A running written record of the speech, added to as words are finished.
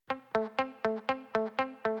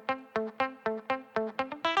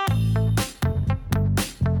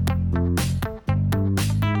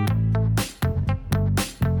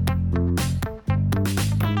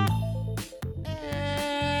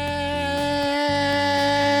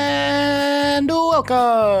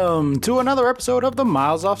Welcome to another episode of the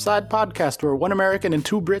Miles Offside podcast, where one American and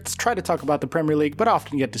two Brits try to talk about the Premier League, but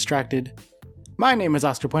often get distracted. My name is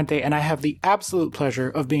Oscar Puente, and I have the absolute pleasure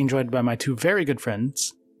of being joined by my two very good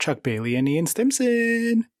friends, Chuck Bailey and Ian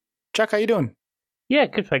Stimson. Chuck, how you doing? Yeah,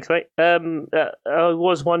 good, thanks, mate. I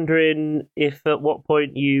was wondering if at what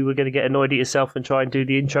point you were going to get annoyed at yourself and try and do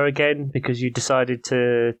the intro again, because you decided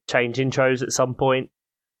to change intros at some point.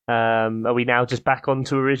 Are we now just back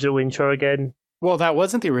onto original intro again? Well, that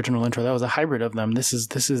wasn't the original intro. That was a hybrid of them. This is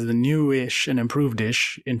the new-ish and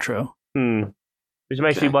improved-ish intro. Which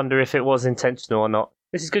makes me wonder if it was intentional or not.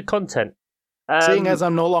 This is good content. Seeing as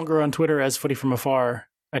I'm no longer on Twitter as Footy From Afar,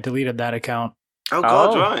 I deleted that account. Oh,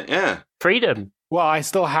 God, right, yeah. Freedom. Well, I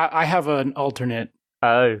still have an alternate.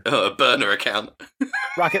 Oh, a burner account.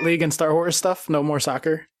 Rocket League and Star Wars stuff, no more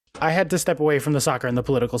soccer. I had to step away from the soccer and the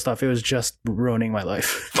political stuff. It was just ruining my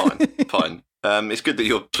life. Fine. It's good that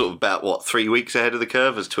you're sort of about, 3 weeks ahead of the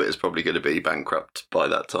curve, as Twitter's probably going to be bankrupt by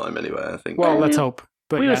that time anyway, I think. Well, let's hope.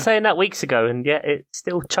 But we were saying that weeks ago, and yet it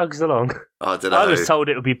still chugs along. I don't know. I was told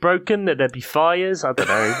it would be broken, that there'd be fires. I don't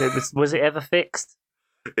know. Was it ever fixed?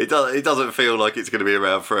 It doesn't feel like it's going to be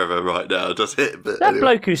around forever right now, does it? But that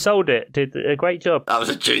bloke who sold it did a great job. That was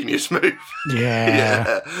a genius move.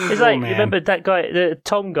 Yeah. It's like, remember that guy, the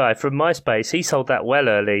Tom guy from MySpace? He sold that well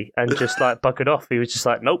early and just buggered off. He was just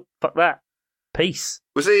like, nope, fuck that. Peace.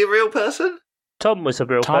 Was he a real person? Tom was a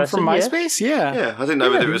real Tom person. Tom from MySpace? Yeah. Yeah, I didn't know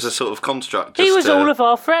whether it was a sort of construct. He was all of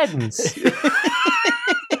our friends.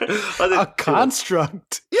 A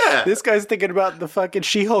construct. Yeah. This guy's thinking about the fucking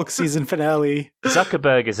She-Hulk season finale.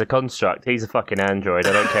 Zuckerberg is a construct. He's a fucking android.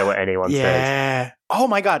 I don't care what anyone says. Yeah. Oh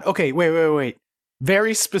my god. Okay, wait.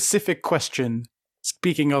 Very specific question.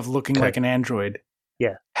 Speaking of looking like an android.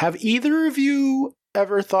 Yeah. Have either of you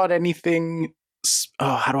ever thought anything...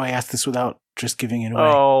 Oh, how do I ask this without just giving it away?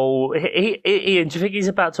 Oh, Ian, do you think he's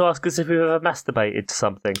about to ask us if we've ever masturbated to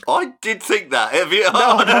something? I did think that. Have you? No.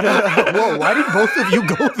 Whoa, why did both of you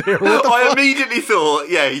go there? What the I fuck? immediately thought,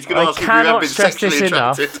 he's going to ask if you have cannot been stress sexually this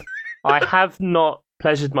attracted. enough. I have not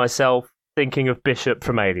pleasured myself thinking of Bishop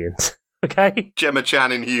from Aliens. Okay? Gemma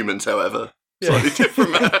Chan in Humans, however. Slightly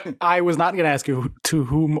different. I was not going to ask you to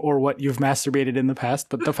whom or what you've masturbated in the past,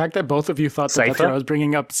 but the fact that both of you thought that that's what I was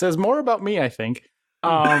bringing up says more about me, I think.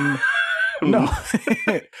 No.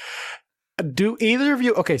 Do either of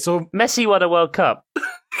you... Okay, so... Messi won a World Cup.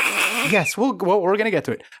 Yes, we're going to get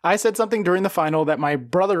to it. I said something during the final that my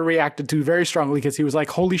brother reacted to very strongly because he was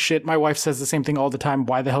like, holy shit, my wife says the same thing all the time.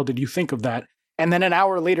 Why the hell did you think of that? And then an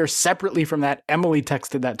hour later, separately from that, Emily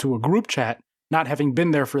texted that to a group chat, not having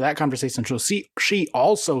been there for that conversation. So she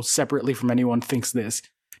also, separately from anyone, thinks this.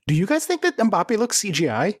 Do you guys think that Mbappe looks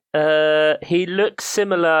CGI? He looks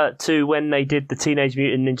similar to when they did the Teenage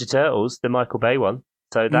Mutant Ninja Turtles, the Michael Bay one.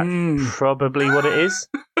 So that's probably what it is.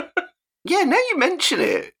 Yeah, now you mention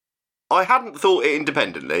it, I hadn't thought it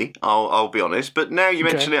independently, I'll be honest, but now you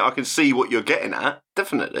mention it, I can see what you're getting at,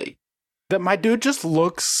 definitely. That my dude just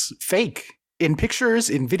looks fake. In pictures,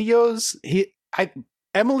 in videos,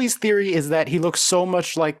 Emily's theory is that he looks so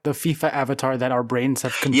much like the FIFA avatar that our brains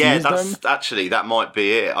have confused him. Actually, that might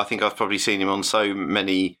be it. I think I've probably seen him on so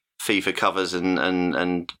many FIFA covers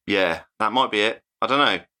and yeah, that might be it. I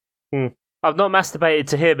don't know. I've not masturbated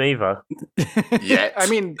to him either. Yet. I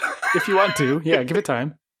mean, if you want to, give it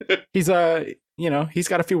time. He's he's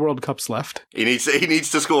got a few World Cups left. He needs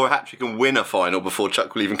to score a hat-trick and win a final before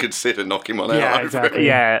Chuck will even consider knocking one out. Yeah, exactly.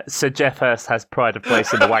 Yeah, so Jeff Hurst has pride of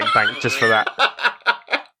place in the wank bank just for that.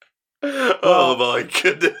 Oh my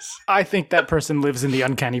goodness. I think that person lives in the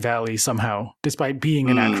uncanny valley somehow, despite being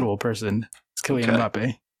an actual person. It's Kylian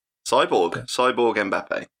Mbappe. Cyborg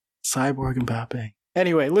Mbappe. Cyborg Mbappe.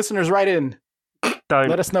 Anyway, listeners, write in. Don't.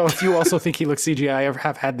 Let us know if you also think he looks CGI or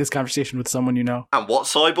have had this conversation with someone you know. And what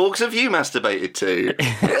cyborgs have you masturbated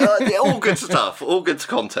to? All good stuff. All good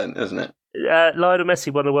content, isn't it? Lionel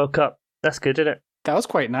Messi won a World Cup. That's good, isn't it? That was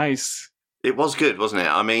quite nice. It was good, wasn't it?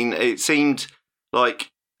 I mean, it seemed like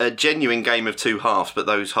a genuine game of two halves, but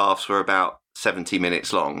those halves were about 70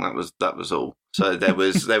 minutes long. That was all. So there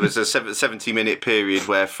was a 70-minute period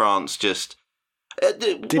where France just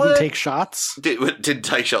didn't take shots. Didn't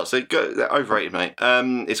take shots. They're overrated, mate.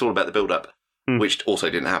 It's all about the build-up, which also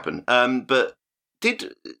didn't happen. But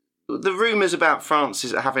did the rumours about France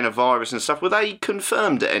having a virus and stuff, were they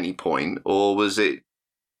confirmed at any point, or was it?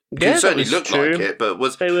 Yeah, it certainly looked like it, but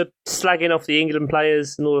they were slagging off the England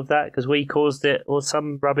players and all of that because we caused it, or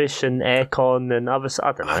some rubbish and aircon and other.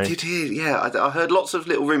 I don't know. I did hear, I heard lots of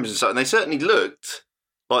little rumours and stuff, and they certainly looked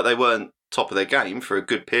like they weren't top of their game for a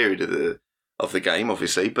good period of the game,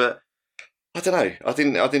 obviously. But I don't know. I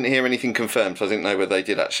didn't hear anything confirmed, so I didn't know whether they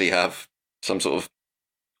did actually have some sort of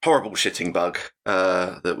horrible shitting bug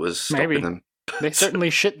that was stopping them. They certainly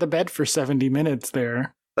shit the bed for 70 minutes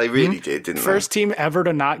there. They really did, didn't First team ever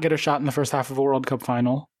to not get a shot in the first half of a World Cup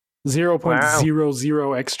final. 0.00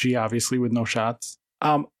 XG, obviously, with no shots.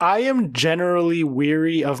 I am generally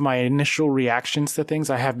weary of my initial reactions to things.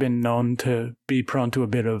 I have been known to be prone to a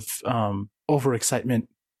bit of overexcitement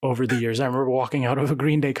over the years. I remember walking out of a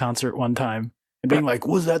Green Day concert one time and being like,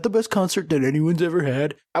 was that the best concert that anyone's ever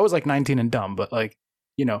had? I was like 19 and dumb, but like,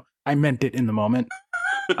 you know, I meant it in the moment.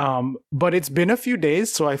 But it's been a few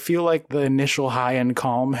days, so I feel like the initial high and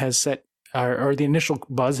calm has set, or the initial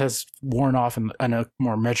buzz has worn off and a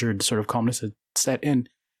more measured sort of calmness has set in.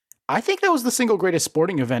 I think that was the single greatest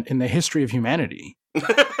sporting event in the history of humanity.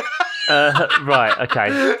 Right,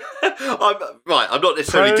 okay. I'm not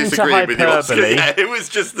necessarily disagreeing with you, Oscar. Yeah, it was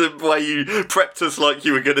just the way you prepped us like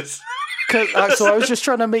you were going to... So I was just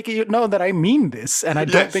trying to make you know that I mean this, and I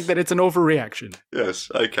don't think that it's an overreaction. Yes,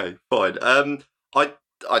 okay, fine.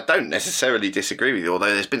 I don't necessarily disagree with you,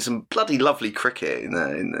 although there's been some bloody lovely cricket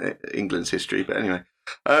in England's history. But anyway,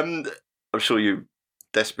 I'm sure you're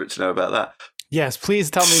desperate to know about that. Yes,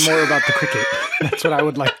 please tell me more about the cricket. That's what I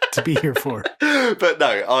would like to be here for. But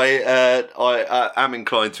no, I am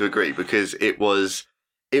inclined to agree because it was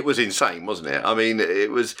insane, wasn't it? I mean,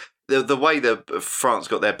 it was the way that France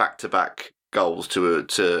got their back-to-back goals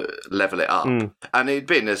to level it up, and it'd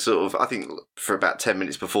been a sort of, I think for about 10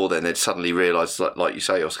 minutes before then they'd suddenly realised, like you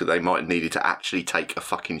say, Oscar, they might have needed to actually take a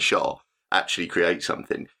fucking shot, actually create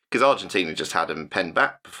something, because Argentina just had them penned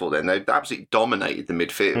back before then. They absolutely dominated the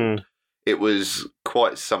midfield. It was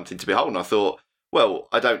quite something to behold, and I thought, well,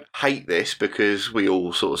 I don't hate this because we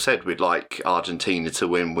all sort of said we'd like Argentina to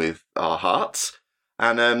win with our hearts.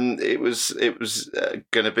 And it was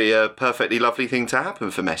going to be a perfectly lovely thing to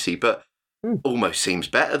happen for Messi, but almost seems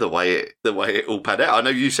better the way it all panned out. I know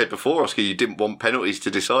you said before, Oscar, you didn't want penalties to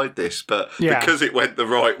decide this, but because it went the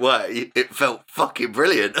right way, it felt fucking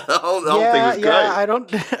brilliant. The whole thing was great. Yeah,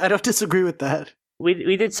 I don't disagree with that.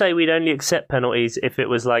 We did say we'd only accept penalties if it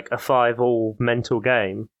was like a 5-5 mental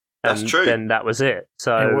game. That's true. Then that was it.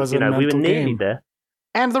 So we were nearly there.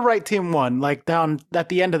 And the right team won. Like down at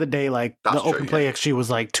the end of the day, like That's the open true, play XG was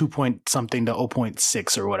like 2 point something to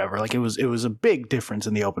 0.6 or whatever. Like it was a big difference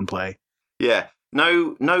in the open play. Yeah,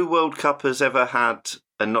 no World Cup has ever had,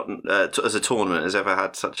 and not as a tournament has ever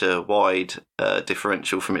had such a wide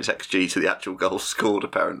differential from its XG to the actual goals scored.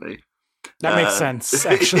 Apparently, that makes sense.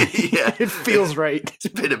 Actually, yeah, it feels right. It's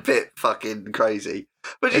been a bit fucking crazy,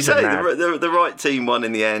 but you say the right team won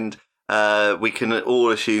in the end. We can all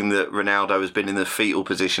assume that Ronaldo has been in the fetal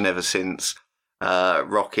position ever since,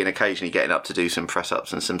 rocking, occasionally getting up to do some press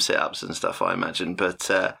ups and some sit ups and stuff, I imagine. But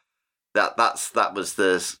that was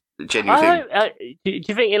the genuine thing. Do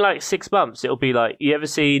you think in like 6 months it'll be like, you ever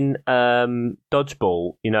seen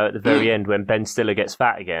Dodgeball? You know, at the very end when Ben Stiller gets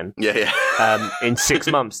fat again. Yeah. In 6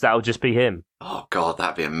 months, that'll just be him. Oh God,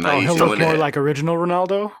 that'd be amazing. He'll look more like original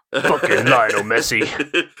Ronaldo. Fucking Lionel Messi.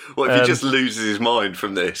 What if he just loses his mind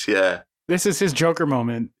from this? Yeah. This is his Joker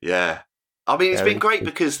moment. Yeah. I mean, it's been great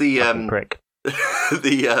because prick.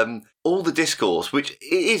 all the discourse, which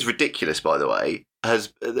is ridiculous, by the way, has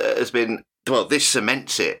been, well, this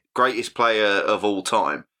cements it. Greatest player of all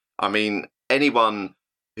time. I mean, anyone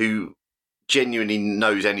who genuinely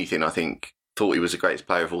knows anything, I think, thought he was the greatest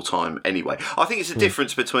player of all time anyway. I think it's a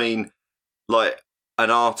difference between, like,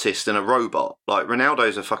 an artist and a robot. Like,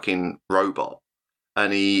 Ronaldo's a fucking robot.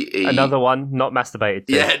 And he another one, not masturbated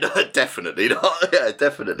to. Yeah, no, definitely not. Yeah,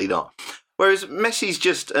 definitely not. Whereas Messi's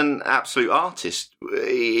just an absolute artist.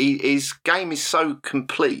 His game is so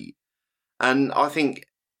complete. And I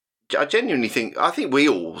genuinely think we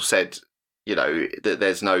all said, you know, that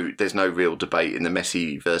there's no real debate in the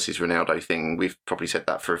Messi versus Ronaldo thing. We've probably said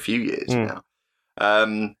that for a few years now.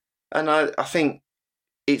 And I think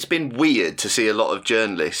it's been weird to see a lot of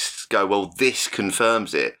journalists go, well, this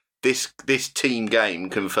confirms it. This team game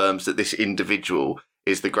confirms that this individual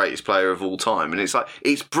is the greatest player of all time. And it's like,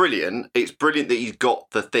 it's brilliant. It's brilliant that he's got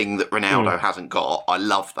the thing that Ronaldo hasn't got. I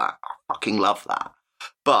love that. I fucking love that.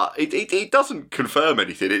 But it doesn't confirm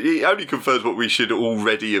anything. It only confirms what we should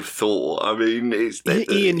already have thought. I mean,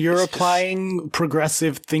 Ian, you're applying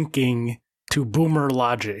progressive thinking to boomer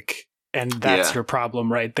logic. And that's your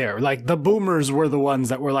problem right there. Like, the boomers were the ones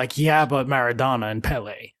that were like, yeah, but Maradona and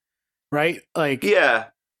Pele. Right? Like, yeah.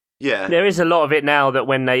 There is a lot of it now that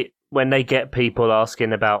when they get people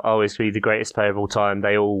asking about, is he the greatest player of all time,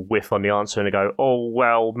 they all whiff on the answer and they go, oh,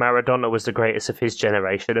 well, Maradona was the greatest of his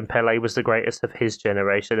generation and Pele was the greatest of his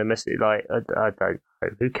generation. And Messi, like, I don't know.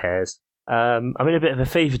 Who cares? I'm in a bit of a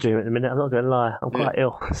fever dream at the minute. I'm not going to lie. I'm quite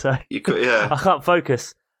ill. So I can't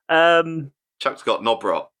focus. Chuck's got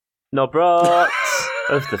Nobrot. Nobrot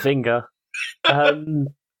of the finger.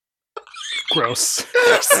 Gross.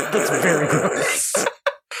 That's very gross.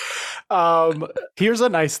 Here's a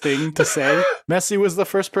nice thing to say. Messi was the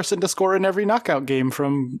first person to score in every knockout game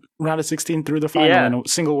from round of 16 through the final in a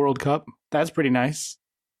single World Cup. That's pretty nice.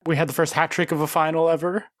 We had the first hat trick of a final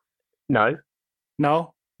ever. No.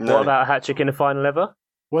 No? What about a hat trick in a final ever?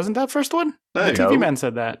 Wasn't that first one? No. The TV man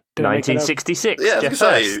said that. Did 1966. Yeah, I was Jeff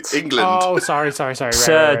going to Hurst. say, England. Oh, sorry.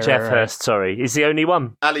 Sir Jeff Hurst, sorry. He's the only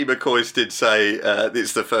one. Ali McCoy did say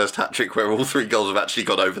it's the first hat trick where all 3 goals have actually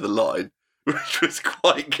gone over the line, which was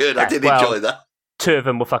quite good. I did enjoy that. 2 of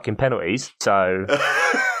them were fucking penalties, so...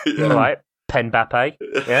 Yeah. Right, Pen Bappe.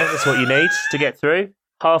 Yeah, that's what you need to get through.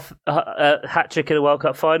 Half hat trick in a World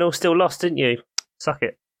Cup final, still lost, didn't you? Suck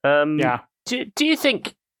it. Yeah. Do you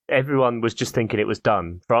think everyone was just thinking it was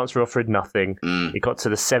done? France were offered nothing. It got to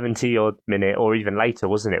the 70-odd minute, or even later,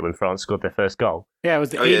 wasn't it, when France scored their first goal? Yeah, it was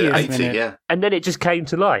the 80th minute. Yeah. And then it just came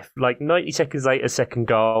to life. Like 90 seconds later, second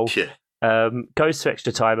goal. Yeah. Goes to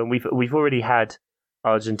extra time, and we've already had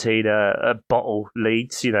Argentina bottle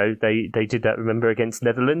leads. You know, they did that, remember, against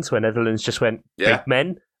Netherlands, where Netherlands just went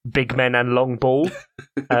big men and long ball.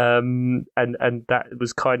 and that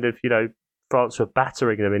was kind of, you know, France were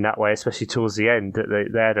battering them in that way, especially towards the end. That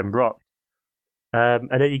they had them rocked. And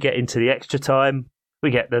then you get into the extra time.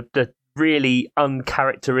 We get the really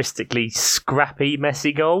uncharacteristically scrappy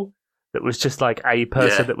Messi goal that was just like a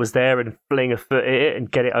person that was there and fling a foot at it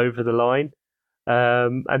and get it over the line.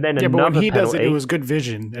 And then another but when he penalty. does it was good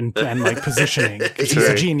vision and like positioning. He's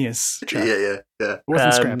a genius. Yeah. It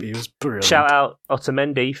wasn't scrappy. It was brilliant. Shout out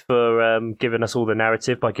Otamendi for giving us all the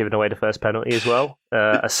narrative by giving away the first penalty as well.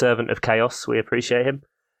 A servant of chaos. We appreciate him.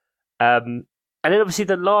 And then obviously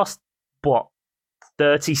the last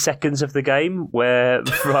 30 seconds of the game where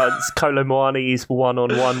France Kolo Muani is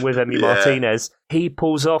 1-on-1 with Emi Martinez. He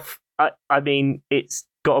pulls off. I mean, it's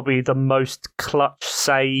got to be the most clutch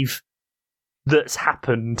save that's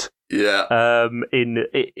happened in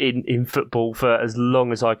football for as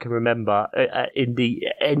long as I can remember, in the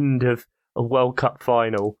end of a World Cup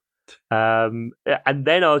final. And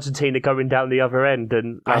then Argentina going down the other end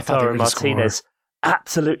and Lautaro Martinez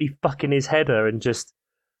absolutely fucking his header and just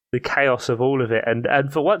the chaos of all of it.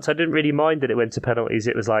 And for once, I didn't really mind that it went to penalties.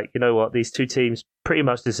 It was like, you know what, these two teams pretty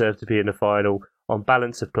much deserve to be in the final on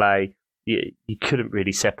balance of play. You couldn't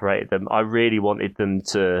really separate them. I really wanted them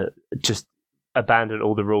to just abandon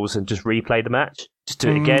all the rules and just replay the match. Just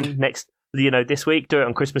do it again this week. Do it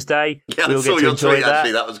on Christmas Day. Yeah, we'll I saw get to your enjoy tweet, that.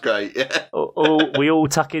 actually. That was great. Yeah. We all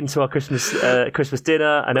tuck into our Christmas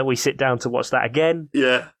dinner and then we sit down to watch that again.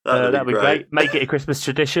 Yeah, that'd be great. Make it a Christmas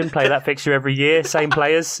tradition. Play that fixture every year. Same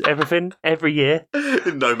players, everything, every year.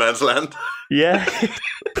 In no man's land. Yeah.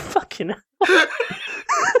 Fucking hell.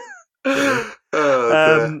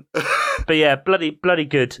 But yeah, bloody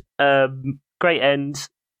good. Great end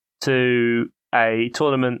to a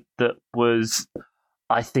tournament that was,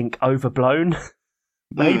 I think, overblown.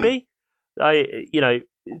 Maybe. I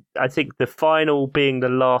think the final being the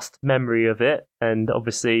last memory of it, and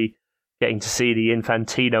obviously getting to see the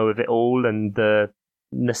Infantino of it all, and the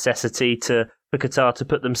necessity for Qatar to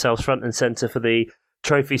put themselves front and centre for the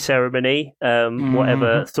trophy ceremony,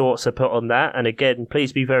 whatever thoughts are put on that. And again,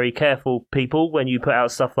 please be very careful, people, when you put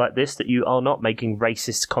out stuff like this, that you are not making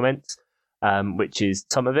racist comments, which is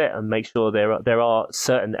some of it, and make sure there are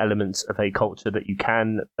certain elements of a culture that you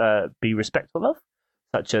can be respectful of,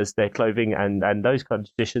 such as their clothing and those kind of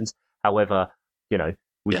traditions. However,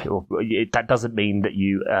 that doesn't mean that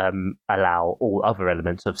you allow all other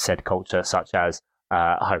elements of said culture, such as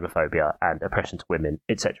homophobia and oppression to women,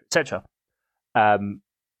 etc., etc.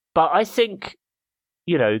 But I think,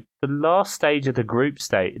 the last stage of the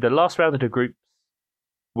the last round of the group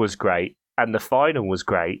was great, and the final was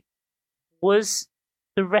great. Was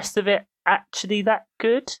the rest of it actually that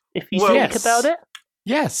good, if you think about it?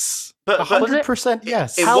 Yes. But 100%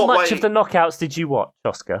 yes. How much of the knockouts did you watch,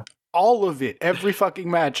 Oscar? All of it. Every fucking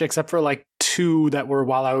match, except for like 2 that were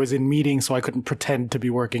while I was in meetings, so I couldn't pretend to be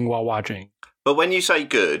working while watching. But when you say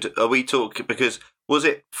good, are we talking, because was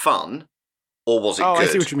it fun or was it good? I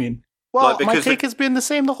see what you mean. Well, my take has been the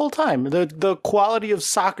same the whole time. The quality of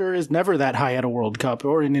soccer is never that high at a World Cup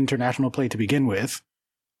or in international play to begin with.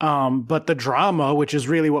 But the drama, which is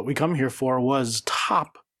really what we come here for, was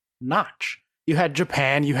top notch. You had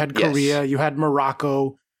Japan, you had Korea, you had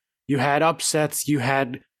Morocco, you had upsets, you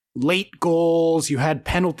had late goals, you had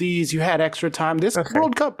penalties, you had extra time. This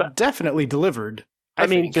World Cup definitely delivered. I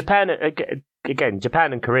mean, Japan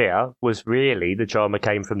and Korea was really, the drama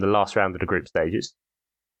came from the last round of the group stages.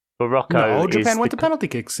 Morocco. No, Japan went to penalty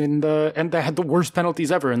kicks and they had the worst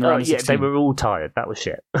penalties ever in the round of 16. They were all tired. That was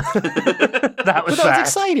shit. that was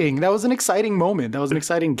exciting. That was an exciting moment. That was an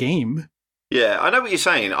exciting game. Yeah, I know what you're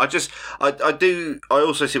saying. I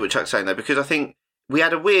also see what Chuck's saying though, because I think we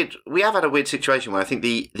have had a weird situation where I think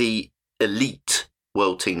the elite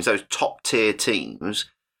world teams, those top tier teams,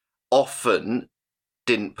 often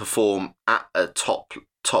didn't perform at a top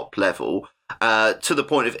level, to the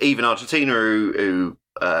point of even Argentina, who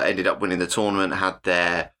ended up winning the tournament, had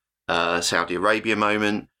their Saudi Arabia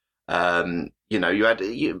moment.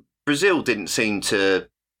 Brazil didn't seem to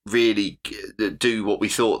really do what we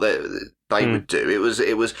thought that they would do. It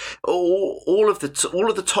was all of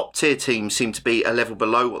the top tier teams seemed to be a level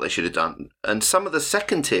below what they should have done, and some of the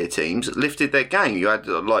second tier teams lifted their game. You had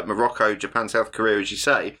like Morocco, Japan, South Korea, as you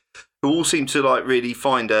say, who all seemed to like really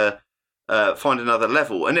find another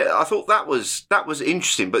level, and I thought that was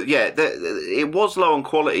interesting. But yeah, it was low on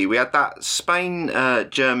quality. We had that Spain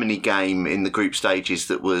Germany game in the group stages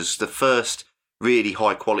that was the first really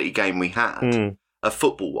high quality game we had,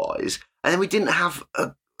 football wise, and then we didn't have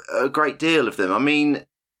a great deal of them. I mean,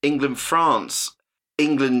 France.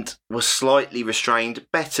 England was slightly restrained,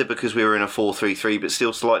 better because we were in a 4-3-3, but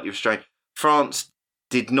still slightly restrained. France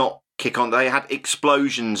did not kick on. They had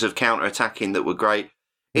explosions of counter-attacking that were great.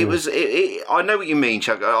 It was. I know what you mean,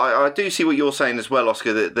 Chuck. I do see what you're saying as well,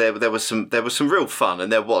 Oscar. That there was some real fun, and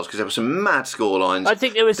because there were some mad scorelines. I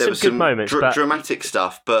think there was some good moments, dramatic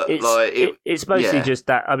stuff. But it's mostly just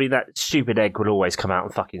that. I mean, that stupid egg will always come out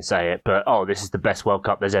and fucking say it. But this is the best World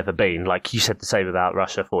Cup there's ever been. Like you said the same about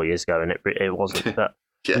Russia 4 years ago, and it wasn't. But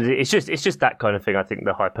it's just that kind of thing. I think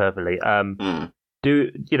the hyperbole.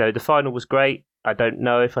 The final was great. I don't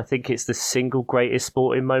know if I think it's the single greatest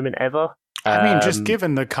sporting moment ever. I mean, just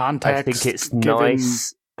given the context, I think it's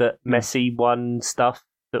nice that Messi won stuff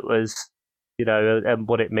that was, and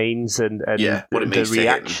what it means, and what it means. The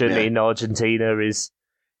reaction in Argentina is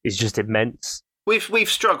just immense. We've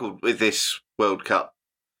struggled with this World Cup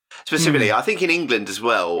specifically. I think in England as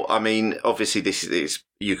well. I mean, obviously, this is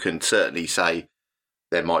you can certainly say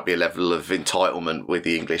there might be a level of entitlement with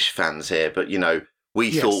the English fans here, but we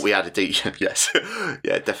thought we had a decent... Yes,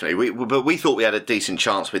 yeah, definitely. But we thought we had a decent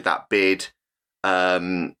chance with that bid.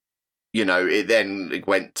 It then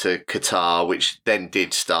went to Qatar, which then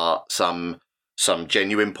did start some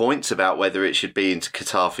genuine points about whether it should be into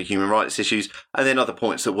Qatar for human rights issues, and then other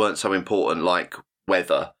points that weren't so important, like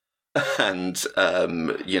weather and,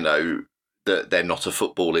 that they're not a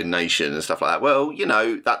footballing nation and stuff like that. Well,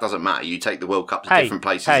 that doesn't matter. You take the World Cup to different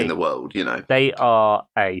places in the world, They are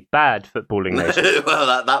a bad footballing nation.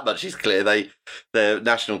 Well, that much is clear. Their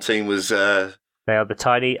national team was... they are the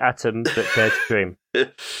tiny atom that dare to dream.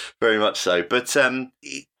 Very much so. But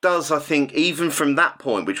it does, I think, even from that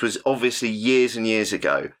point, which was obviously years and years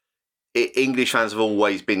ago, English fans have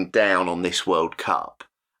always been down on this World Cup.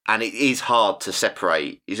 And it is hard to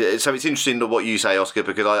separate. So it's interesting what you say, Oscar,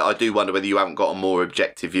 because I do wonder whether you haven't got a more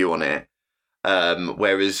objective view on it.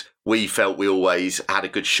 Whereas we felt we always had a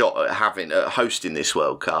good shot at hosting this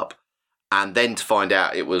World Cup. And then to find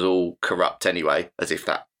out it was all corrupt anyway, as if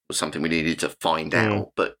that was something we needed to find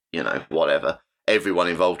out. But, whatever. Everyone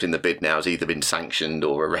involved in the bid now has either been sanctioned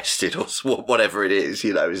or arrested or whatever it is,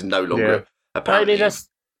 is no longer apparently... I mean,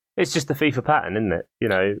 it's just the FIFA pattern, isn't it?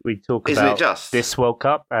 We talk about this World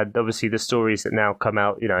Cup, and obviously the stories that now come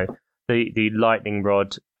out, the lightning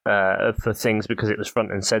rod for things because it was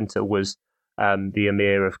front and centre was the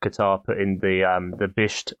Emir of Qatar putting the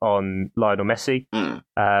bisht on Lionel Messi.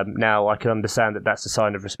 Now, I can understand that that's a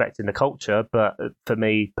sign of respecting the culture, but for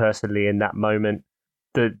me personally, in that moment,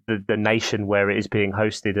 the nation where it is being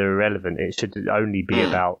hosted are irrelevant. It should only be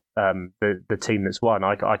about the team that's won.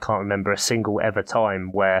 I can't remember a single ever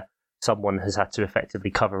time where someone has had to effectively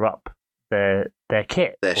cover up their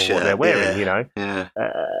kit or shirt, what they're wearing. Yeah.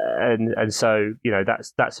 And so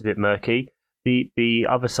that's a bit murky. The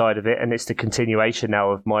other side of it, and it's the continuation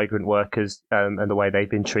now of migrant workers and the way they've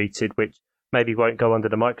been treated, which maybe won't go under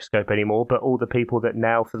the microscope anymore. But all the people that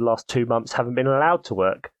now for the last 2 months haven't been allowed to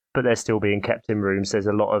work, but they're still being kept in rooms. There's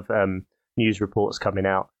a lot of news reports coming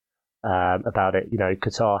out about it.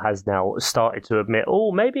 Qatar has now started to admit,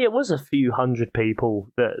 maybe it was a few hundred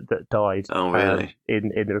people that died. Oh, really?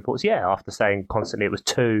 In the reports, after saying constantly it was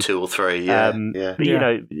 2 or 3. Yeah, But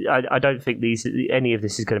I don't think any of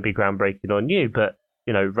this is going to be groundbreaking on you. But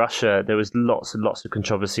Russia, there was lots and lots of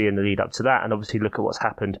controversy in the lead up to that, and obviously look at what's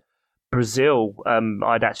happened. Brazil,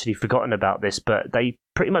 I'd actually forgotten about this, but they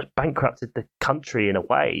pretty much bankrupted the country in a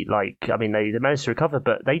way. Like, I mean, they managed to recover,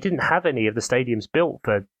 but they didn't have any of the stadiums built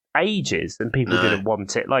for ages, and people didn't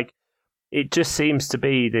want it. Like, it just seems to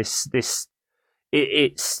be it's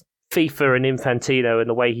FIFA and Infantino and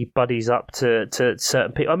the way he buddies up to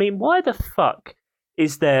certain people. I mean, why the fuck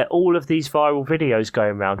is there all of these viral videos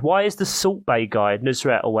going around? Why is the Salt Bay guy,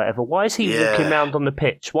 Nusret or whatever, why is he walking around on the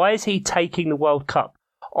pitch? Why is he taking the World Cup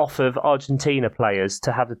off of Argentina players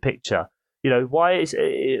to have the picture? You know, it's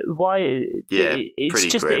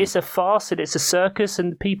just grim. It's a farce and it's a circus,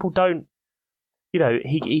 and people don't. You know,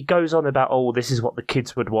 he goes on about, oh, this is what the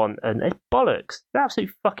kids would want, and it's bollocks. It's absolute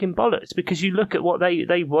fucking bollocks, because you look at what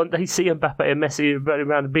they want. They see Mbappe and Messi running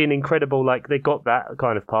around being incredible, like they got that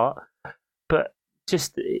kind of part. But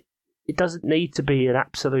just, it doesn't need to be an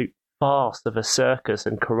absolute farce of a circus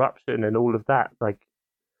and corruption and all of that. Like,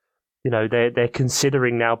 you know, they're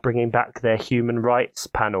considering now bringing back their human rights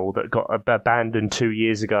panel that got abandoned 2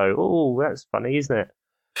 years ago. Oh, that's funny, isn't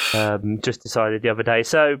it? Just decided the other day.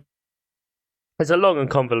 So, there's a long and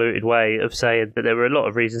convoluted way of saying that there were a lot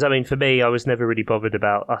of reasons. I mean, for me, I was never really bothered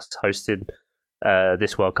about us hosting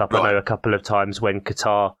this World Cup. Right. I know a couple of times when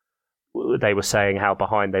Qatar, they were saying how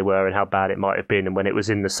behind they were and how bad it might have been, and when it was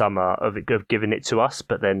in the summer of giving it to us.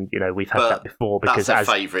 But then, you know, we've had that before. Because that's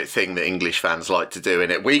a favourite thing that English fans like to do,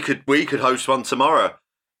 innit? We could host one tomorrow.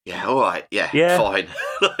 Yeah, all right. Yeah. Fine.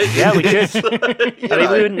 Yeah, we could. I mean,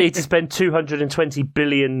 we wouldn't need to spend 220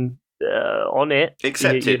 billion on it.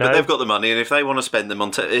 Accept it, but they've got the money, and if they want to spend them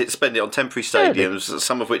on spend it on temporary stadiums,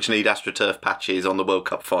 some of which need AstroTurf patches on the World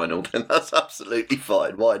Cup final, then that's absolutely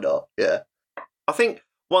fine. Why not? Yeah. I think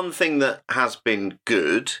one thing that has been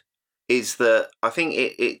good is that I think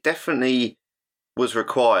it definitely was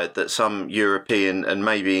required that some European and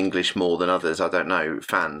maybe English more than others, I don't know,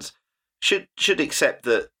 fans should accept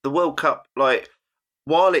that the World Cup, like,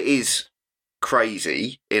 while it is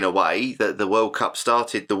crazy in a way that the World Cup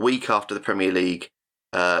started the week after the Premier League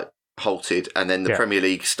halted, and then the Premier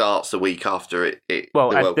League starts the week after the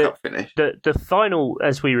World Cup finished. The final,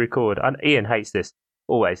 as we record, and Ian hates this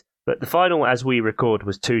always, but the final as we record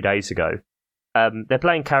was 2 days ago. They're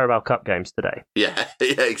playing Carabao Cup games today. Yeah,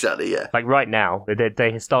 exactly. Yeah, like right now,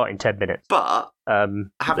 they start in 10 minutes. But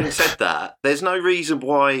having said that, there's no reason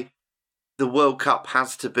why the World Cup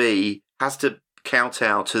has to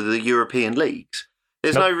kowtow to the European leagues.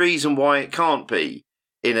 There's no reason why it can't be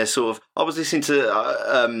in a sort of. I was listening to,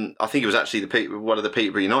 I think it was actually one of the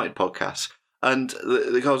Peterborough United podcasts, and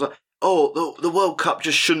the guy was like, "Oh, the World Cup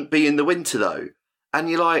just shouldn't be in the winter, though." And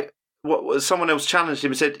you're like, "What?" Someone else challenged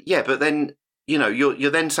him and said, "Yeah, but then you're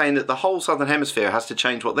then saying that the whole Southern Hemisphere has to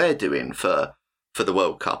change what they're doing for the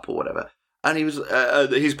World Cup or whatever." And he was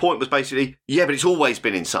his point was basically, "Yeah, but it's always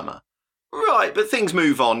been in summer." Right, but things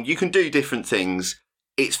move on. You can do different things.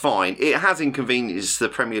 It's fine. It has inconvenienced the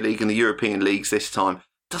Premier League and the European leagues this time.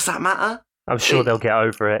 Does that matter? I'm sure they'll get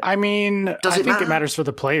over it. I mean, I think it matters for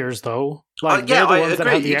the players, though. Like, they're the ones that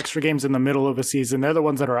have the extra games in the middle of a season. They're the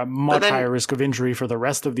ones that are at much higher risk of injury for the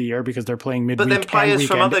rest of the year because they're playing midweek and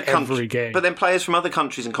weekend every game. But then players from other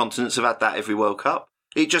countries and continents have had that every World Cup.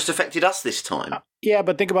 It just affected us this time. Yeah,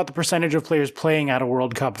 but think about the percentage of players playing at a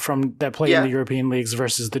World Cup that play in the European leagues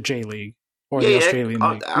versus the J League. Or the Australian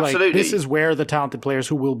League. Absolutely. Like, this is where the talented players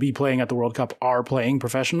who will be playing at the World Cup are playing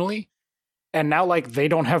professionally. And now, like, they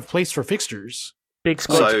don't have place for fixtures. Big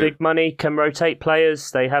squads, big money, can rotate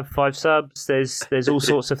players. They have 5 subs. There's all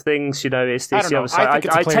sorts of things. You know, it's the other side.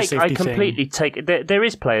 I completely take. There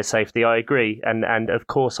is player safety. I agree, and of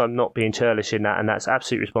course I'm not being churlish in that, and that's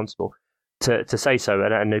absolutely responsible to say so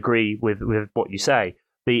and agree with what you say.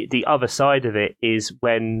 The other side of it is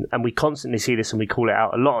when, and we constantly see this, and we call it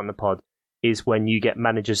out a lot on the pod, is when you get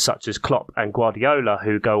managers such as Klopp and Guardiola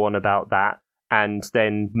who go on about that and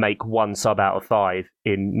then make 1 sub out of 5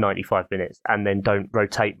 in 95 minutes and then don't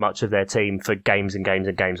rotate much of their team for games and games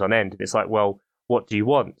and games on end. And it's like, well, what do you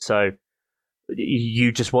want? So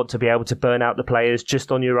you just want to be able to burn out the players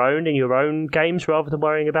just on your own in your own games rather than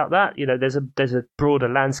worrying about that. You know, there's a broader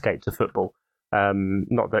landscape to football.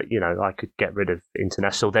 Not that, you know, I could get rid of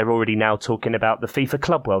international. They're already now talking about the FIFA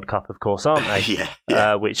Club World Cup, of course, aren't they?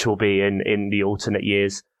 Yeah. Which will be in the alternate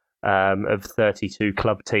years of 32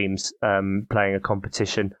 club teams playing a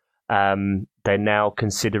competition. They're now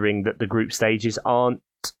considering that the group stages aren't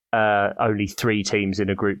only 3 teams in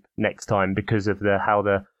a group next time because of how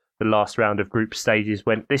the last round of group stages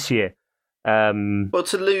went this year. Well,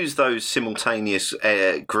 to lose those simultaneous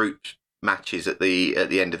group matches at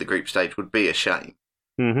the end of the group stage would be a shame,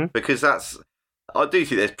 because I do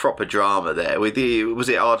think there's proper drama there with was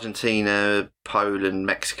it Argentina, Poland,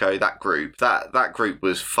 Mexico, that group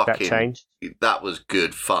was fucking that was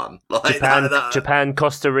good fun. Like Japan,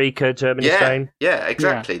 Costa Rica, Germany, Spain. Yeah,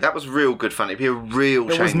 exactly. That was real good fun. It'd be a real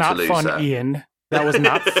shame to lose that. That was not fun, Ian. That was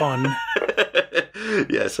not fun.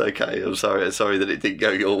 Yes, okay. I'm sorry that it didn't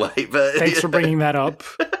go your way, but thanks for bringing that up.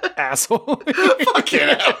 asshole. Fucking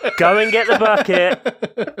hell. Go and get the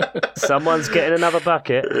bucket. Someone's getting another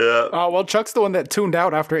bucket. Yeah. Well, Chuck's the one that tuned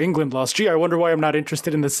out after England lost. Gee, I wonder why I'm not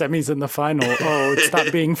interested in the semis and the final. Oh, it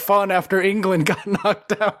stopped being fun after England got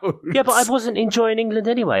knocked out. Yeah, but I wasn't enjoying England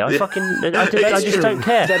anyway. I just true. don't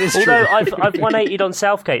care. That is Although true. I've 180'd on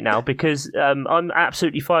Southgate now because I'm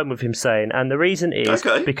absolutely fine with him staying, and the reason is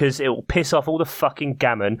because it will piss off all the fucking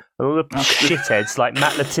gammon and all the shitheads like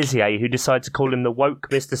Matt Letizia who decide to call him the woke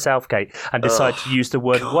Mr. Southgate and decide to use the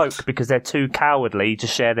word woke because they're too cowardly to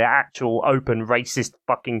share their actual open racist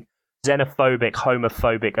fucking xenophobic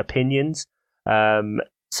homophobic opinions.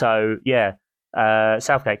 So yeah,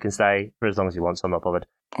 Southgate can stay for as long as he wants. I'm not bothered.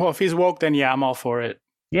 Well, if he's woke, then yeah, I'm all for it.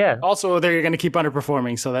 Yeah. Also, they're going to keep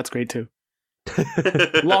underperforming, so that's great too.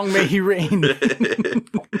 Long may he reign.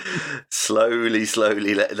 slowly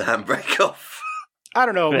letting the handbrake off. I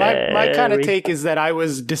don't know. My kind of Very- take is that I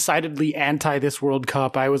was decidedly anti this World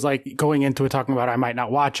Cup. I was like going into it talking about I might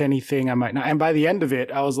not watch anything. I might not. And by the end of it,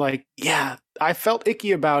 I was like, yeah, I felt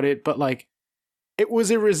icky about it, but like it was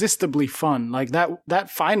irresistibly fun. Like that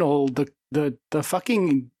final, the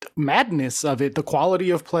fucking madness of it, the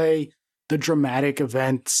quality of play, the dramatic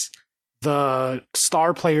events, the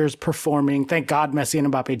star players performing. Thank God Messi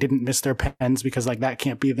and Mbappe didn't miss their pens because like that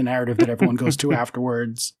can't be the narrative that everyone goes to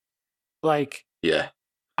afterwards. Like, Yeah.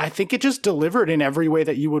 I think it just delivered in every way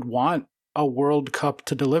that you would want a World Cup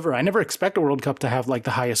to deliver. I never expect a World Cup to have like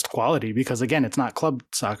the highest quality because again, it's not club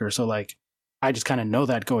soccer. So like, I just kind of know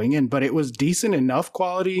that going in, but it was decent enough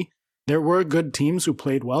quality. There were good teams who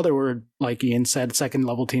played well. There were, like Ian said, second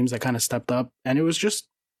level teams that kind of stepped up. And it was just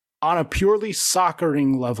on a purely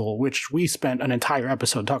soccering level, which we spent an entire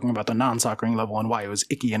episode talking about the non-soccering level and why it was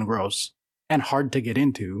icky and gross and hard to get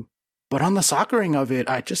into. But on the soccering of it,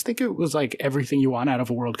 I just think it was like everything you want out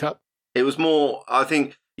of a World Cup. It was more, I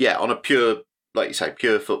think, yeah, on a pure, like you say,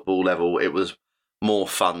 pure football level, it was more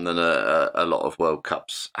fun than a lot of World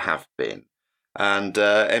Cups have been. And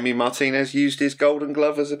Emi Martinez used his golden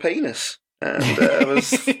glove as a penis and was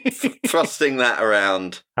thrusting that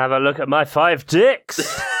around, Have a look at my 5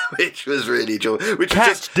 dicks. which was really joyful. Which was Catch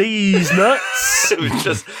just, these nuts. it was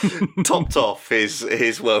just topped off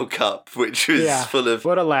his World Cup, which was full of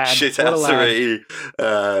What a lad. shithousery.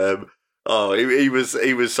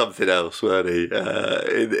 He was something else, weren't he?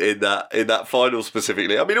 In that final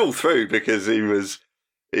specifically. I mean, all through because he was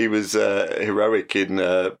heroic in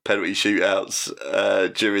penalty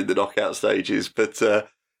shootouts during the knockout stages, but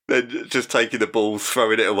then just taking the ball,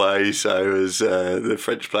 throwing it away, so as the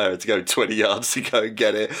French player had to go 20 yards to go and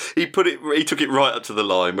get it. He took it right up to the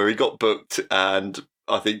line where he got booked, and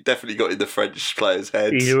I think definitely got in the French players'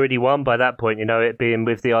 heads. He'd already won by that point, it being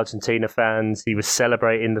with the Argentina fans. He was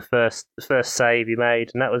celebrating the first save he made,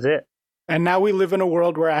 and that was it. And now we live in a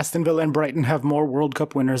world where Aston Villa and Brighton have more World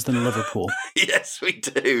Cup winners than Liverpool. Yes, we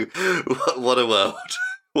do. What a world!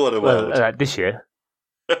 What a world! This year.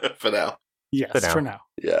 For now. Yes, for now.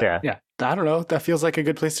 Yeah. Yeah. I don't know. That feels like a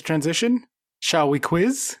good place to transition. Shall we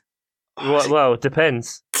quiz? Well, it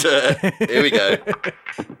depends. Here we go.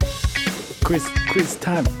 Quiz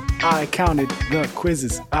time. I counted the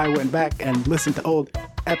quizzes. I went back and listened to old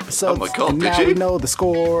episodes. Oh my God, and did now you? we know the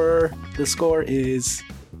score. The score is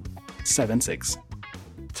 7-6.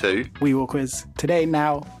 2. We will quiz today.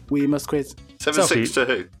 Now we must quiz. 7-6 to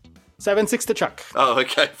who? 7-6 to Chuck. Oh,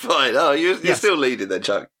 okay, fine. Oh, you're Yes. still leading then,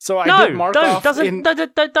 Chuck. So I did mark off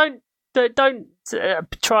don't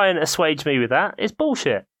try and assuage me with that. It's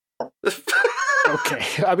bullshit.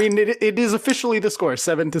 Okay. I mean, it is officially the score,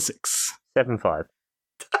 7-6. 7-5.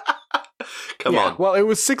 Come on. Well, it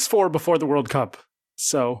was 6-4 before the World Cup.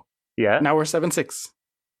 So Yeah. now we're 7-6.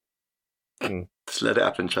 Just let it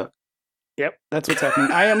happen, Chuck. Yep, that's what's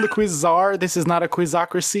happening. I am the quiz czar. This is not a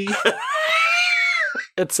quizocracy,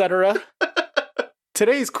 etc.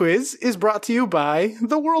 Today's quiz is brought to you by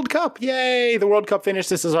the World Cup. Yay! The World Cup finished.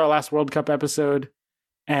 This is our last World Cup episode.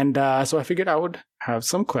 And so I figured I would have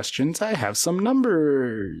some questions. I have some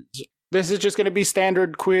numbers. This is just going to be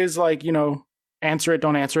standard quiz, like, answer it,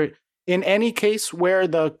 don't answer it. In any case where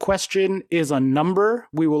the question is a number,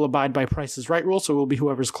 we will abide by Price is Right rule, so it will be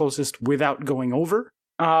whoever's closest without going over.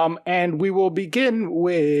 And we will begin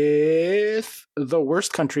with the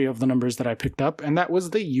worst country of the numbers that I picked up, and that was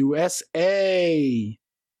the USA.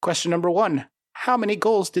 Question number 1. How many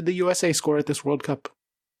goals did the USA score at this World Cup?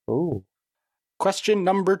 Ooh. Question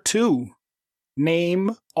number 2.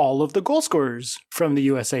 Name all of the goal scorers from the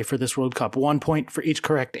USA for this World Cup. 1 point for each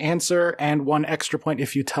correct answer, and 1 extra point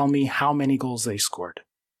if you tell me how many goals they scored.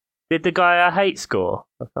 Did the guy I hate score?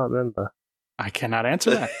 I can't remember. I cannot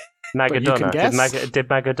answer that. Magadona. guess. Did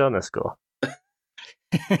Magadona score?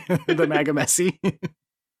 The MAGA Messi.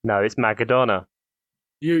 No, it's Magadona.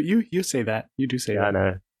 You say that. You do say Yeah, I that.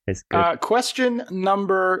 know. It's good. Question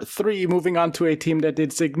number 3, moving on to a team that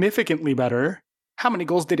did significantly better. How many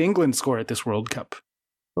goals did England score at this World Cup?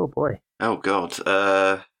 Oh, boy. Oh, God.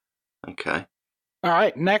 Okay. All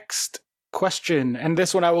right, next question. And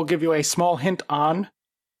this one I will give you a small hint on.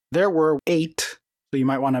 There were 8, so you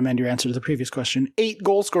might want to amend your answer to the previous question. 8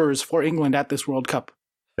 goal scorers for England at this World Cup.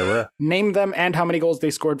 There were. Name them and how many goals they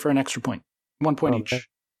scored for an extra point. 1 point Okay. each.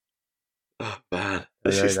 Oh, man.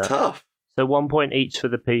 This know is that. tough. So 1 point each for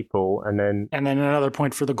the people, and then And then another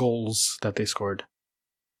point for the goals that they scored.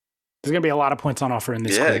 There's going to be a lot of points on offer in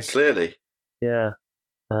this Yeah, quiz. clearly. yeah.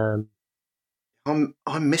 I'm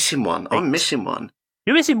missing one. I'm missing one.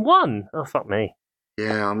 You're missing 1. Oh, fuck me.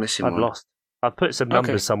 Yeah, I'm missing I've one. lost. I've put some numbers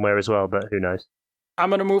Okay. somewhere as well, but who knows? I'm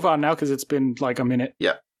going to move on now because it's been like a minute.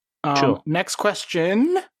 Yeah. Sure. Next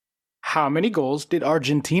question. How many goals did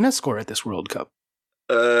Argentina score at this World Cup?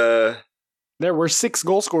 Uh, There were 6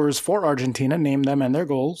 goal scorers for Argentina. Name them and their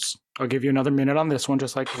goals. I'll give you another minute on this one,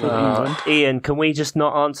 just like for England. Ian, can we just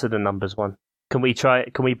not answer the numbers one? Can we try?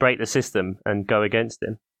 Can we break the system and go against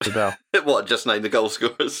him? Rebel. what? Just name the goal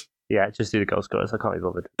scorers. Yeah, just do the goal scorers. I can't be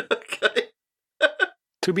bothered. Okay.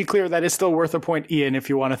 To be clear, that is still worth a point, Ian, if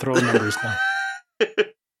you want to throw numbers now.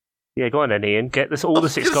 Yeah, go on then, Ian. Get this, all the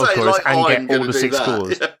 6 goal Say, scorers like, and I'm get all gonna the do 6 that.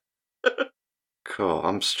 scores. Yeah. Cool.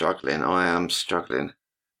 I'm struggling. I am struggling.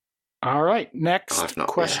 All right, next I've not-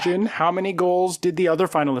 question. How many goals did the other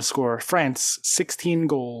finalists score? France, 16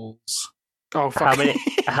 goals. Oh, fuck. How many?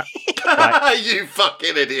 Right. You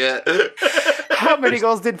fucking idiot. How many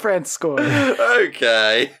goals did France score?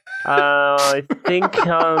 Okay. I think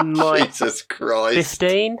like Jesus Christ.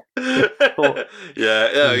 15.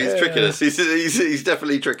 Yeah, he's tricking us. He's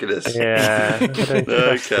definitely tricking us. Yeah. I don't think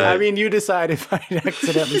that's Okay. I mean, you decide if I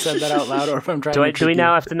accidentally said that out loud or if I'm trying to Do we trick now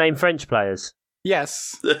you. have to name French players?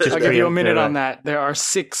 Yes. Just I'll give you a preempt minute it. on that. There are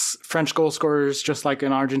 6 French goal scorers, just like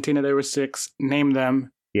in Argentina there were 6. Name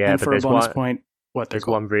them. Yeah, And but for a there's bonus one. point, what they're There's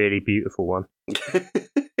called. one really beautiful one.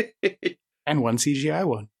 And one CGI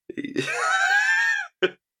one.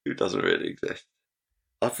 Who doesn't really exist?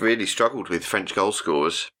 I've really struggled with French goal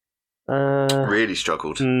scorers. Really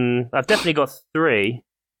struggled. I've definitely got 3.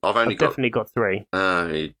 I've only I've got. definitely got 3.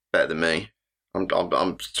 You're better than me.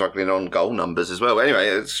 I'm struggling on goal numbers as well. Anyway,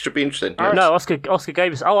 it should be interesting. All right. No, Oscar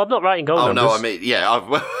gave us. Oh, I'm not writing goal Oh numbers. no, I mean,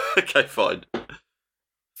 yeah. Okay, fine.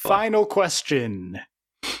 Final question.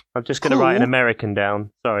 I'm just going to write an Who- American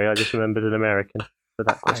down. Sorry, I just remembered an American for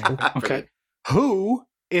that question. Okay. Who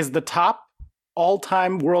is the top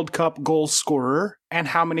all-time World Cup goal scorer, and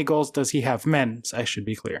how many goals does he have? Men's, I should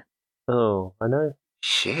be clear. Oh, I know.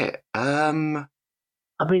 Shit. I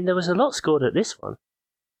mean, there was a lot scored at this one.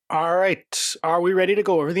 All right. Are we ready to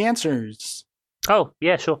go over the answers? Oh,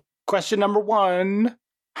 yeah, sure. Question number 1.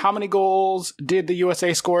 How many goals did the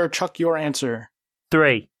USA score? Chuck, your answer.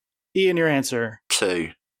 3. Ian, your answer.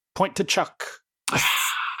 2. Point to Chuck.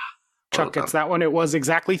 Chuck Well gets done. that one. It was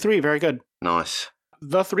exactly 3. Very good. Nice.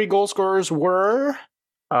 The 3 goal scorers were...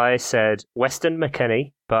 I said Weston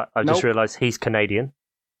McKennie, but I just Nope. realised he's Canadian.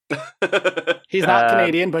 He's not Uh,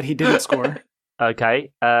 Canadian, but he didn't score.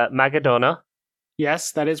 Okay, Magadona.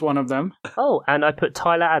 Yes, that is one of them. Oh, and I put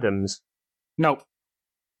Tyler Adams. No.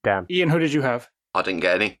 Damn. Ian, who did you have? I didn't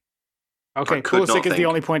get any. Okay, I could not Pulisic is the think.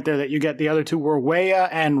 only point there that you get. The other 2 were Weah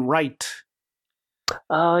and Wright.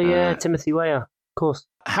 Oh, yeah, Uh, Timothy Weah. Of course.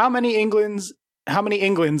 How many Englands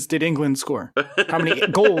did England score? How many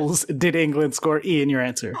goals did England score? Ian, your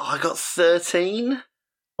answer. I got 13.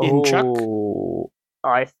 In Chuck? Oh,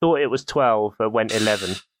 I thought it was 12, but went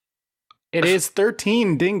 11. It is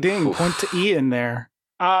 13. Ding, ding. Oof. Point to Ian there.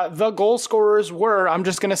 The goal scorers were, I'm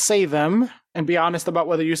just going to say them and be honest about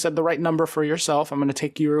whether you said the right number for yourself. I'm going to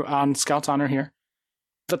take you on Scout's honor here.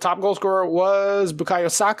 The top goal scorer was Bukayo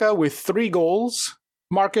Saka with 3 goals.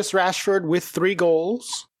 Marcus Rashford with 3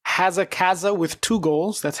 goals. Hazakaza with 2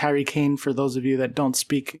 goals. That's Harry Kane for those of you that don't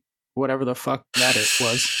speak whatever the fuck that it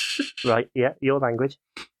was. Right, yeah, your language.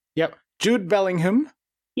 Yep. Jude Bellingham.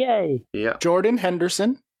 Yay. Yeah. Jordan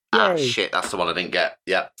Henderson. Ah, Yay. shit. That's the one I didn't get.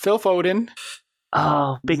 Yeah. Phil Foden.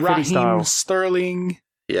 Oh, big Fitty Raheem style. Sterling.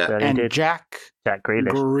 Yeah. Really And did. Jack Jack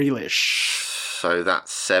Grealish. Grealish. So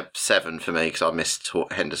that's 7 for me because I missed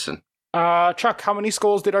Henderson. Chuck, how many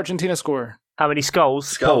goals did Argentina score? How many skulls?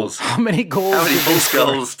 Skulls. How many goals How many did they full score?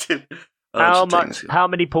 skulls did How Argentina much? score? How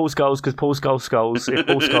many Paul's goals? Because Paul's goals. If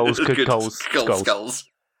Paul's goals could Good goals. skulls.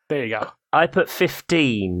 There you go. I put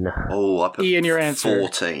 15. Oh, I put Ian, your answer.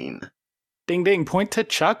 14. Ding ding. Point to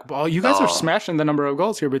Chuck. Oh, you guys are Oh. smashing the number of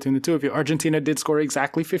goals here between the two of you. Argentina did score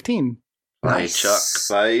exactly 15. Hey, Nice. Chuck,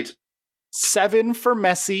 Fade. 7 for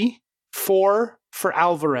Messi, 4 for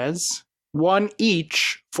Alvarez, 1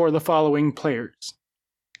 each for the following players: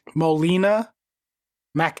 Molina,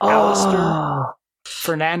 McAllister,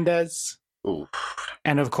 Fernandez, Ooh.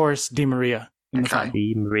 and of course Di Maria in the final.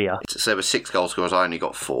 Di Maria. So there were 6 goal scorers. I only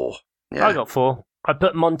got 4. Yeah. I got 4. I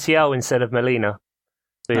put Montiel instead of Molina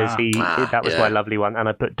because that was my lovely one, and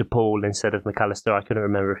I put DePaul instead of McAllister. I couldn't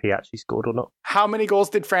remember if he actually scored or not. How many goals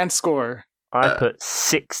did France score? I put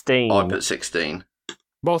 16. I put 16.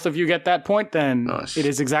 Both of you get that point then. Nice. It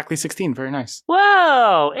is exactly 16. Very nice.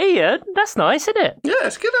 Wow, Ian, that's nice, isn't it? Yeah,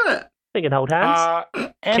 it's good, isn't it? We can hold hands.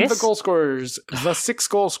 And Kiss. the goal scorers. The 6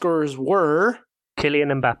 goal scorers were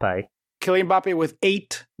Kylian Mbappe. Kylian Mbappe with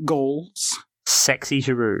 8 goals. Sexy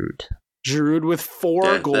Giroud. Giroud with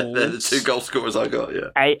 4 goals. They're the 2 goal scorers I got,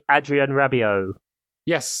 yeah. Adrian Rabiot.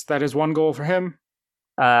 Yes, that is 1 goal for him.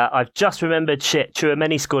 I've just remembered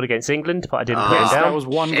Tchouameni scored against England, but I didn't put him Yes, down. that was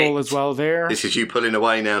 1 goal as well there. This is you pulling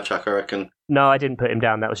away now, Chuck, I reckon. No, I didn't put him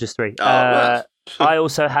down. That was just 3. Well. I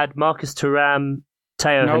also had Marcus Thuram,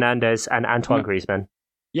 Teo Nope. Hernandez, and Antoine Nope. Griezmann.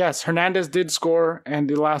 Yes, Hernandez did score, and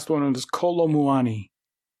the last one was Kolo Muani.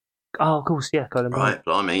 Oh, of course, yeah. Colin Right,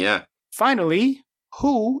 blimey, yeah. Finally,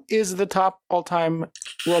 who is the top all-time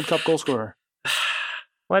World Cup goal scorer?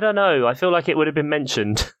 I don't know. I feel like it would have been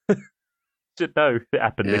mentioned. Should know if it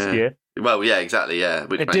happened this Yeah. year. Well, yeah, exactly, yeah.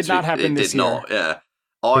 Which It makes did not happen it this did not, yeah.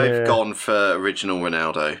 I've gone for original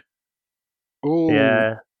Ronaldo. Ooh.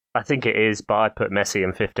 Yeah, I think it is, but I put Messi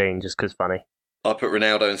in 15 just because funny. I put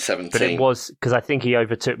Ronaldo in 17. But it was because I think he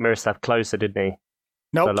overtook Miroslav Klose, didn't he?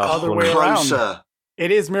 Nope, The last other one. way around. Closer.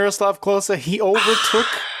 It is Miroslav Klose. He overtook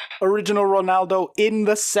original Ronaldo in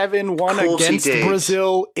the 7-1 Of course he against did.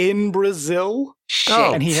 Brazil in Brazil. Shit.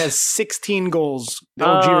 And he has 16 goals. The Oh.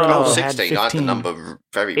 OG Oh, Ronaldo had 16. I had the 15. number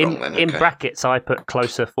very wrong then. In Okay. brackets, I put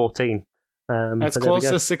Closer 14. That's but there we close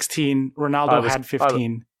go. to 16. I Ronaldo was- had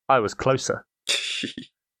 15. I was closer.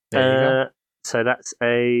 There you go. So that's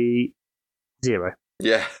a 0.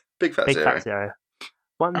 Yeah, big fat Big zero. fat 0.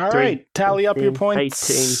 1, All 3, right, tally up your 15,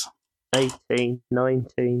 points. 18,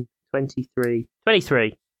 19, 23.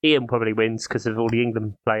 23. Ian probably wins because of all the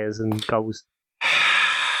England players and goals.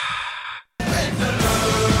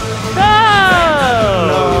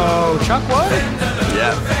 No, Chuck, what?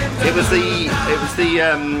 Yeah, it was the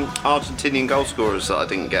Argentinian goal scorers that I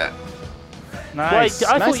didn't get. Nice. Wait,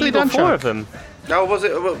 I thought Nicely you got done, 4 Chuck. of them. Oh, was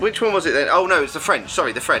it? Which one was it then? Oh no, it's the French.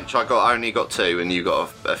 Sorry, the French. I only got 2, and you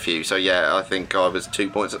got a few. So yeah, I think I was 2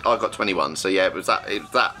 points. I got 21. So yeah, it was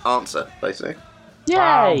that answer basically.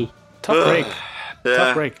 Yay! Tough break. Yeah.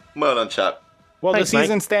 Tough break. Well done, chap. Well, Thanks, the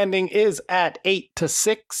season mate. standing is at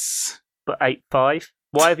 8-6. But 8-5.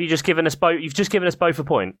 Why have you just given us both? You've just given us both a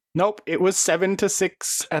point. Nope, it was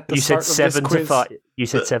 7-6 at the You said start of 7 this to quiz. 5. You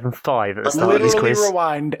said 7-5 at the start of this Literally quiz.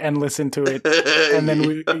 rewind and listen to it, and then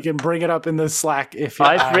we can bring it up in the Slack if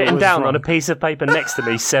I've I written was down wrong. on a piece of paper next to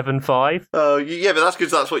me 7-5. Oh yeah, but that's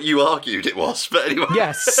because that's what you argued it was. But anyway.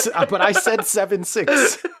 Yes, but I said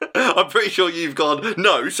 7-6. I'm pretty sure you've gone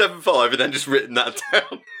no 7-5 and then just written that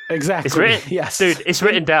down. Exactly. It's written, Yes, dude. It's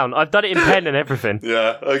written down. I've done it in pen and everything.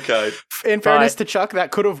 Yeah. Okay. In fairness to Chuck,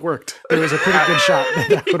 that could have worked. There was a pretty good shot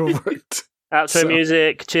that could have worked. Outro So-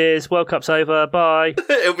 music. Cheers. World Cup's over. Bye.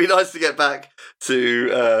 It'll be nice to get back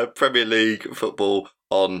to Premier League football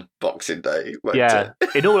on Boxing Day. won't Yeah.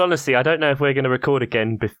 it? In all honesty, I don't know if we're going to record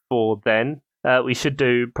again before then. We should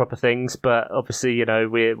do proper things, but obviously, you know,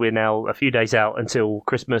 we're now a few days out until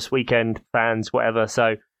Christmas weekend, fans, whatever.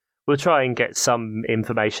 So we'll try and get some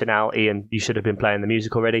information out. Ian, you should have been playing the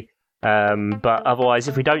music already. But otherwise,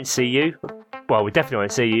 if we don't see you, well, we definitely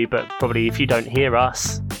won't see you, but probably if you don't hear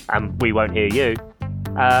us, and we won't hear you,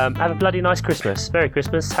 have a bloody nice Christmas. Merry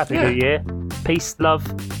Christmas. Happy Yeah. New Year. Peace, love,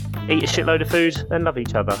 eat a shitload of food, and love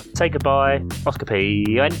each other. Say goodbye, Oscar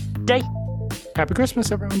P. and Day. Happy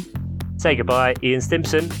Christmas, everyone. Say goodbye, Ian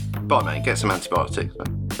Stimson. Bye, mate. Get some antibiotics,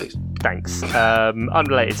 man, please. Thanks.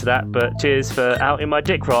 Unrelated to that, but cheers for outing my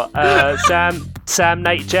dick rot. Sam,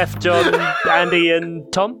 Nate, Jeff, John, Andy,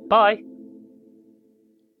 and Tom. Bye.